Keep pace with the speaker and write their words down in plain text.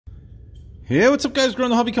Yeah, what's up, guys? Growin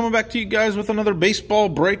The Hobby coming back to you guys with another baseball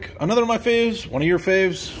break. Another of my faves, one of your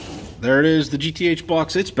faves. There it is, the Gth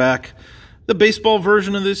box. It's back. The baseball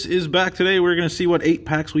version of this is back today. We're going to see what 8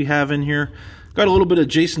 packs we have in here. Got a little bit of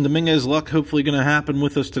Jason Dominguez luck hopefully going to happen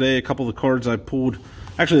with us today. A couple of the cards I pulled,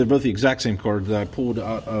 actually they're both the exact same cards that I pulled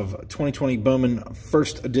out of 2020 Bowman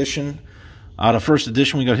First Edition. Out of First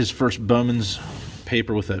Edition, we got his first Bowman's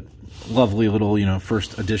paper with that lovely little,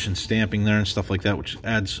 first edition stamping there and stuff like that, which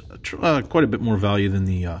adds quite a bit more value than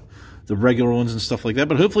the regular ones and stuff like that.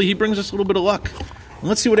 But hopefully he brings us a little bit of luck. And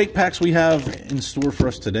let's see what 8 packs we have in store for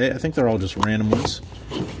us today. I think they're all just random ones.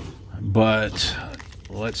 But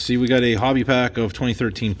let's see. We got a hobby pack of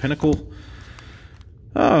 2013 Pinnacle.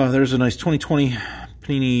 Oh, there's a nice 2020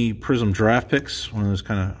 Panini Prism Draft Picks. One of those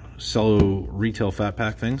kind of cello retail fat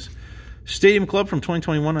pack things. Stadium Club from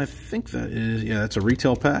 2021. I think that is, yeah, that's a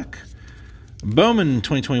retail pack. Bowman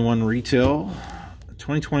 2021 retail.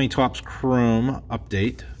 2020 Topps Chrome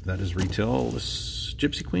update. That is retail. This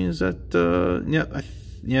Gypsy Queen, is that,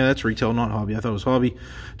 yeah, that's retail, not hobby. I thought it was hobby.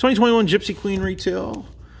 2021 Gypsy Queen retail.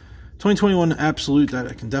 2021 Absolute, that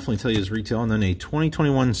I can definitely tell you is retail. And then a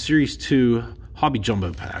 2021 Series 2 hobby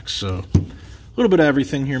jumbo pack. So a little bit of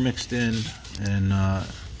everything here mixed in. And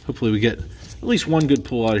hopefully we get at least one good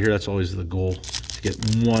pull out of here. That's always the goal, to get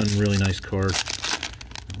one really nice card.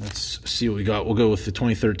 Let's see what we got. We'll go with the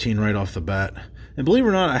 2013 right off the bat. And believe it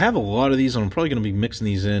or not, I have a lot of these, and I'm probably going to be mixing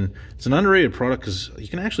these in. It's an underrated product because you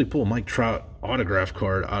can actually pull a Mike Trout autograph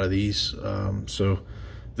card out of these. So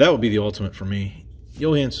that would be the ultimate for me.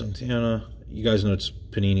 Johan Santana, you guys know it's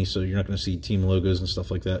Panini, so you're not going to see team logos and stuff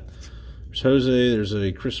like that. There's Jose. There's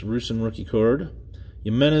a Chris Rusin rookie card.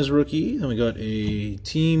 Jimenez rookie. Then we got a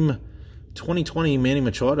team 2020 Manny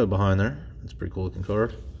Machado behind there. That's a pretty cool looking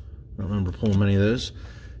card. I don't remember pulling many of those.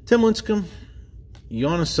 Tim Lincecum,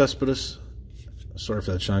 Yoenis Cespedes, sorry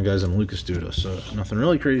for that, Sean, guys, and Lucas Duda. So nothing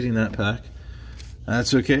really crazy in that pack.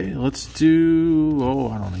 That's okay. Let's do,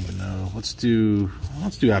 I don't even know. Let's do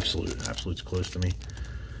Absolute. Absolute's close to me.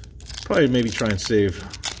 Probably maybe try and save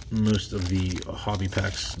most of the hobby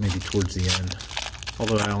packs maybe towards the end.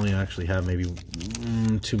 Although I only actually have maybe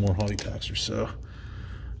 2 more hobby packs or so.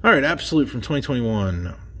 All right, Absolute from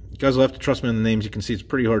 2021. You guys will have to trust me on the names. You can see it's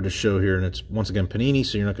pretty hard to show here, and it's, once again, Panini,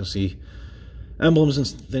 so you're not going to see emblems and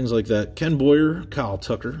things like that. Ken Boyer, Kyle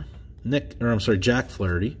Tucker, Jack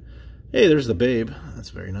Flaherty. Hey, there's the Babe.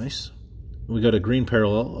 That's very nice. We got a green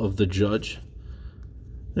parallel of the Judge.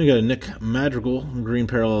 Then we got a Nick Madrigal green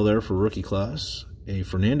parallel there for rookie class. A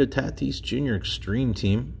Fernando Tatis Jr. Extreme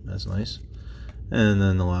Team. That's nice. And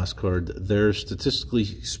then the last card there, statistically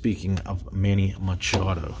speaking, of Manny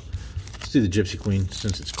Machado. Let's do the Gypsy Queen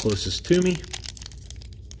since it's closest to me.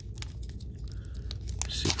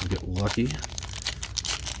 See if we get lucky.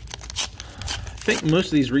 I think most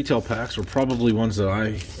of these retail packs were probably ones that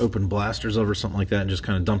I opened blasters of or something like that and just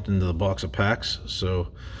kind of dumped into the box of packs.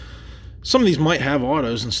 So some of these might have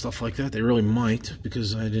autos and stuff like that. They really might,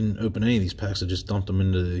 because I didn't open any of these packs. I just dumped them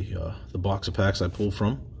into the box of packs I pulled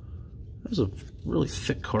from. There's a really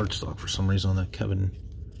thick cardstock for some reason on that Kevin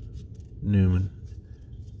Newman.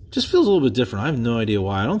 Just feels a little bit different. I have no idea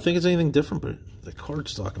why. I don't think it's anything different, but the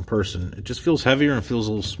cardstock in person, it just feels heavier and feels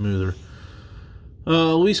a little smoother.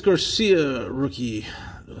 Luis Garcia rookie.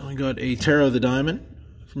 We got a Tarot the Diamond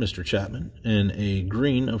from Mr. Chapman and a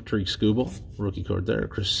green of Tariq Skubal rookie card there.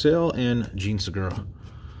 Chris Sale and Gene Segura.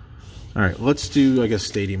 All right, let's do, I guess,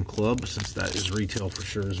 Stadium Club, since that is retail for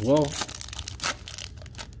sure as well.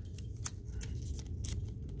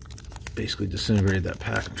 Basically disintegrated that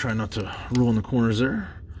pack. I'm trying not to ruin the corners there.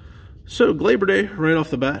 So Gleyber Day right off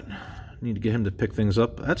the bat. Need to get him to pick things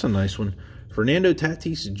up. That's a nice one. Fernando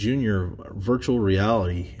Tatis Jr. Virtual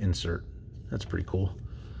Reality insert. That's pretty cool.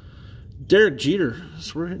 Derek Jeter.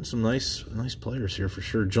 So we're hitting some nice players here for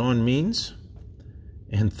sure. John Means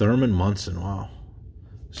and Thurman Munson. Wow.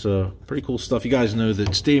 So pretty cool stuff. You guys know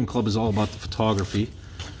that Stadium Club is all about the photography.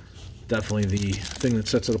 Definitely the thing that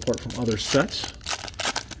sets it apart from other sets.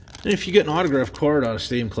 And if you get an autograph card out of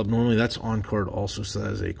Stadium Club, normally that's on card also, so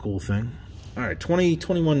that is a cool thing. All right,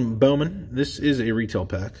 2021 Bowman. This is a retail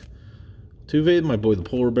pack. Tuve, my boy the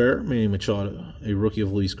Polar Bear, Manny Machado, a rookie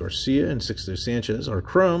of Luis Garcia and Sixto Sanchez. Our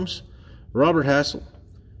Chromes, Robert Hassel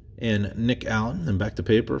and Nick Allen. Then back to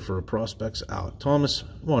paper for prospects, Alec Thomas.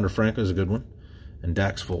 Wander Franco is a good one. And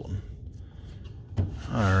Dax Fulton.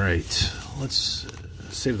 All right, let's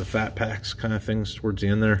save the fat packs kind of things towards the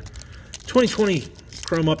end there. 2020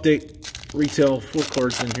 Chrome update, retail, 4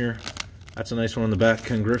 cards in here. That's a nice one on the back.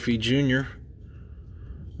 Ken Griffey Jr.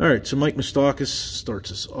 All right, so Mike Moustakas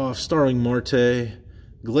starts us off. Starling Marte,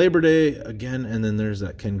 Labor Day again, and then there's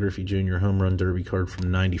that Ken Griffey Jr. Home Run Derby card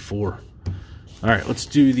from '94. All right, let's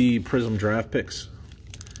do the Prism draft picks.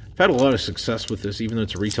 I've had a lot of success with this, even though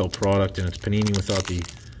it's a retail product and it's Panini without the,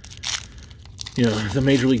 the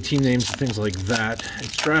major league team names and things like that.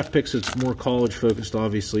 It's draft picks. It's more college focused,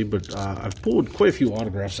 obviously, but I've pulled quite a few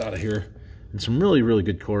autographs out of here and some really, really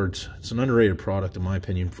good cards. It's an underrated product, in my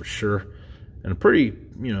opinion, for sure, and a pretty,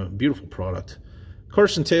 beautiful product.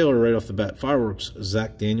 Carson Taylor right off the bat. Fireworks,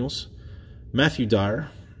 Zach Daniels. Matthew Dyer.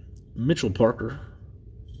 Mitchell Parker.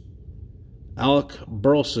 Alec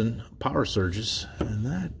Burleson, Power Surges. And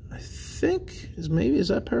that, I think, is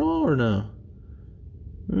that parallel or no?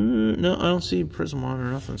 No, I don't see Prism on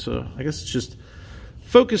or nothing. So I guess it's just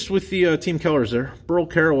focused with the team colors there. Burl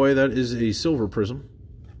Caraway, that is a silver Prism.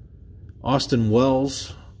 Austin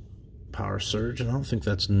Wells, Power Surge. And I don't think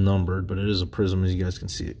that's numbered, but it is a Prism, as you guys can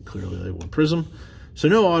see it clearly labeled Prism. So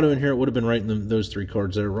no auto in here. It would have been right in those three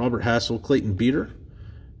cards there. Robert Hassel, Clayton Beater,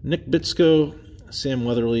 Nick Bitsko, Sam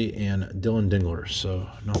Weatherly, and Dylan Dingler. So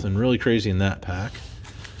nothing really crazy in that pack.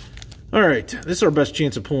 All right, this is our best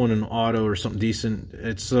chance of pulling an auto or something decent.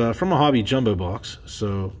 It's from a Hobby jumbo box,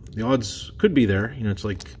 so the odds could be there. It's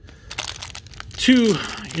like two,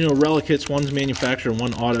 relic hits, one's manufacturer, and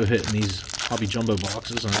one auto hit in these Hobby jumbo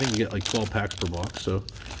boxes. And I think you get like 12 packs per box, so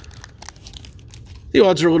the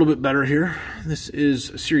odds are a little bit better here. This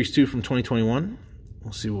is Series 2 from 2021.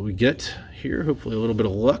 We'll see what we get here. Hopefully a little bit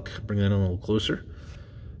of luck. Bring that in a little closer.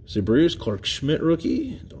 Zebrius, Clark Schmidt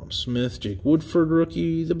rookie. Dom Smith, Jake Woodford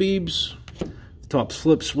rookie. The Beebs. The top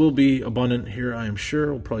flips will be abundant here, I am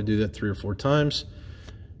sure. We'll probably do that 3 or 4 times.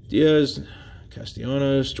 Diaz,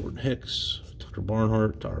 Castellanos, Jordan Hicks, Tucker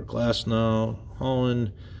Barnhart, Tyler Glasnow,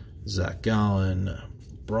 Holland, Zach Gallen,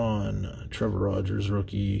 Braun, Trevor Rogers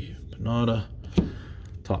rookie, Panada.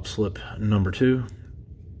 Top slip number 2.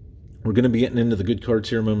 We're going to be getting into the good cards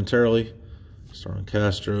here momentarily. Starlin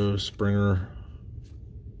Castro, Springer,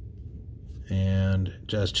 and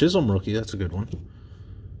Jazz Chisholm rookie. That's a good one.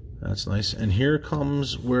 That's nice. And here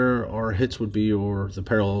comes where our hits would be, or the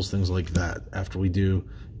parallels, things like that, after we do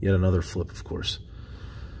yet another flip, of course.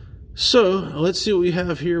 So let's see what we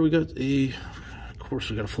have here. We got of course,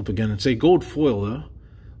 we got to flip again. It's a gold foil, though.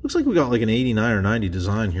 Looks like we got like an 89 or 90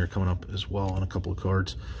 design here coming up as well on a couple of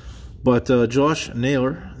cards. But Josh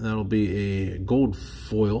Naylor, that'll be a gold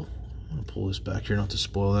foil. I'm going to pull this back here not to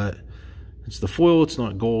spoil that. It's the foil, it's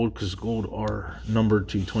not gold, because gold are numbered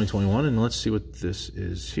to 2021. And let's see what this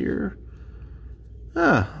is here.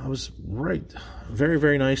 I was right. Very,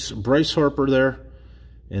 very nice. Bryce Harper there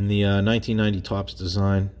in the 1990 Topps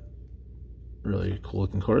design. Really cool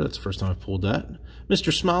looking card. That's the first time I've pulled that.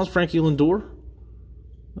 Mr. Smiles, Frankie Lindor.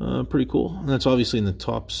 Pretty cool. And that's obviously in the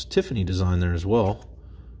Topps Tiffany design there as well.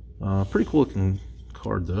 Pretty cool looking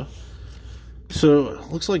card though. So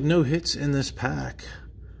looks like no hits in this pack.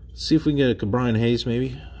 Let's see if we can get a Brian Hayes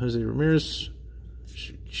maybe. Jose Ramirez.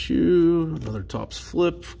 Choo. Another Topps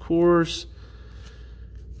flip, of course.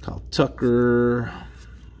 Kyle Tucker.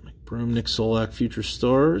 McBroom, Nick Solak, Future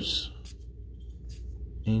Stars.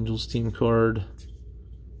 Angels team card.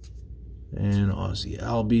 And Ozzie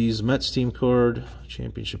Albies, Mets team card,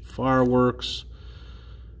 Championship Fireworks,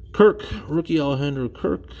 Kirk, rookie Alejandro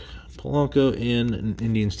Kirk, Polanco, and an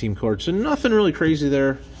Indians team card. So nothing really crazy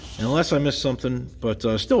there, unless I missed something, but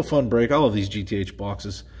still a fun break. I love these GTH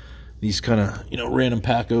boxes. These kind of, random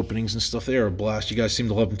pack openings and stuff. They are a blast. You guys seem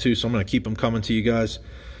to love them too, so I'm going to keep them coming to you guys.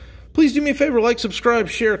 Please do me a favor, like, subscribe,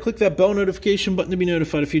 share, click that bell notification button to be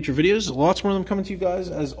notified of future videos. Lots more of them coming to you guys.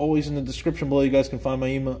 As always, in the description below, you guys can find my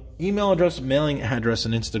email address, mailing address,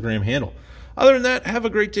 and Instagram handle. Other than that, have a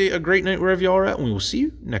great day, a great night, wherever you are at, and we will see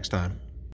you next time.